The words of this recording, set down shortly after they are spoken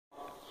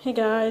Hey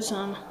guys,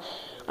 I'm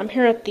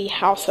here at the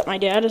house that my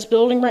dad is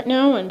building right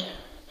now, and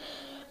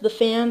the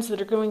fans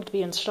that are going to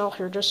be installed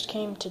here just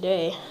came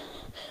today.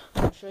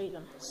 I'll show you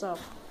them. So,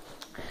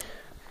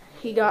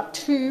 he got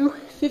two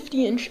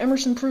 50-inch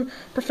Emerson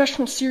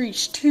Professional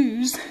Series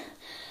 2s.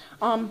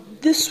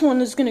 This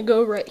one is going to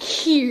go right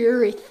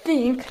here, I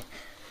think,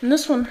 and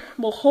this one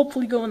will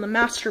hopefully go in the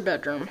master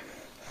bedroom.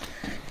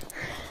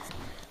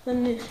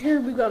 Then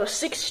here we got a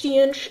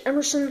 60-inch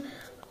Emerson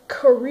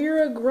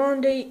Carrera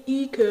Grande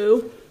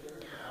Eco.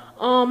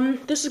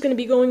 This is going to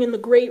be going in the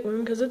great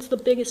room because it's the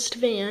biggest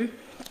fan.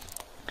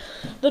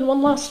 Then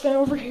one last fan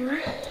over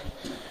here.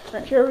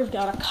 Right here we've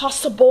got a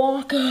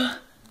Casablanca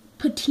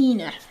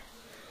Patina.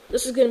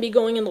 This is going to be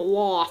going in the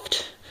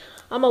loft.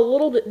 I'm a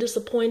little bit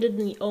disappointed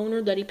in the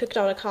owner that he picked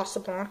out a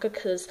Casablanca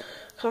because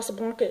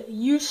Casablanca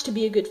used to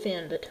be a good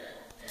fan, but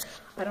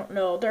I don't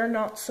know. They're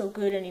not so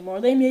good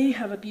anymore. They may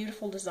have a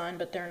beautiful design,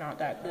 but they're not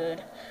that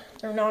good.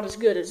 They're not as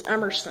good as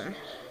Emerson.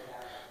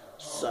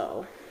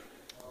 So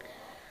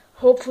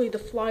hopefully the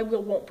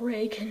flywheel won't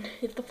break, and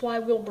if the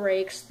flywheel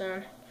breaks,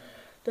 then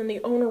the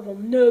owner will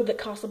know that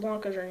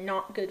Casablancas are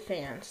not good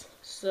fans.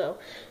 So,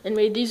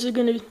 anyway, these are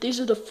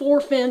the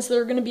 4 fans that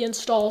are gonna be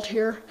installed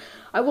here.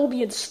 I will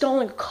be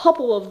installing a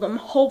couple of them,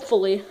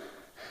 hopefully.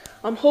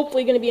 I'm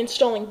hopefully gonna be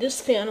installing this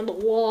fan in the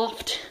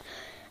loft,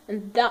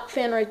 and that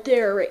fan right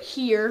there, right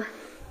here.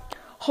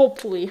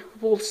 Hopefully,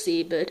 we'll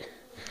see, but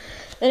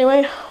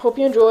anyway, hope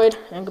you enjoyed,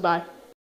 and goodbye.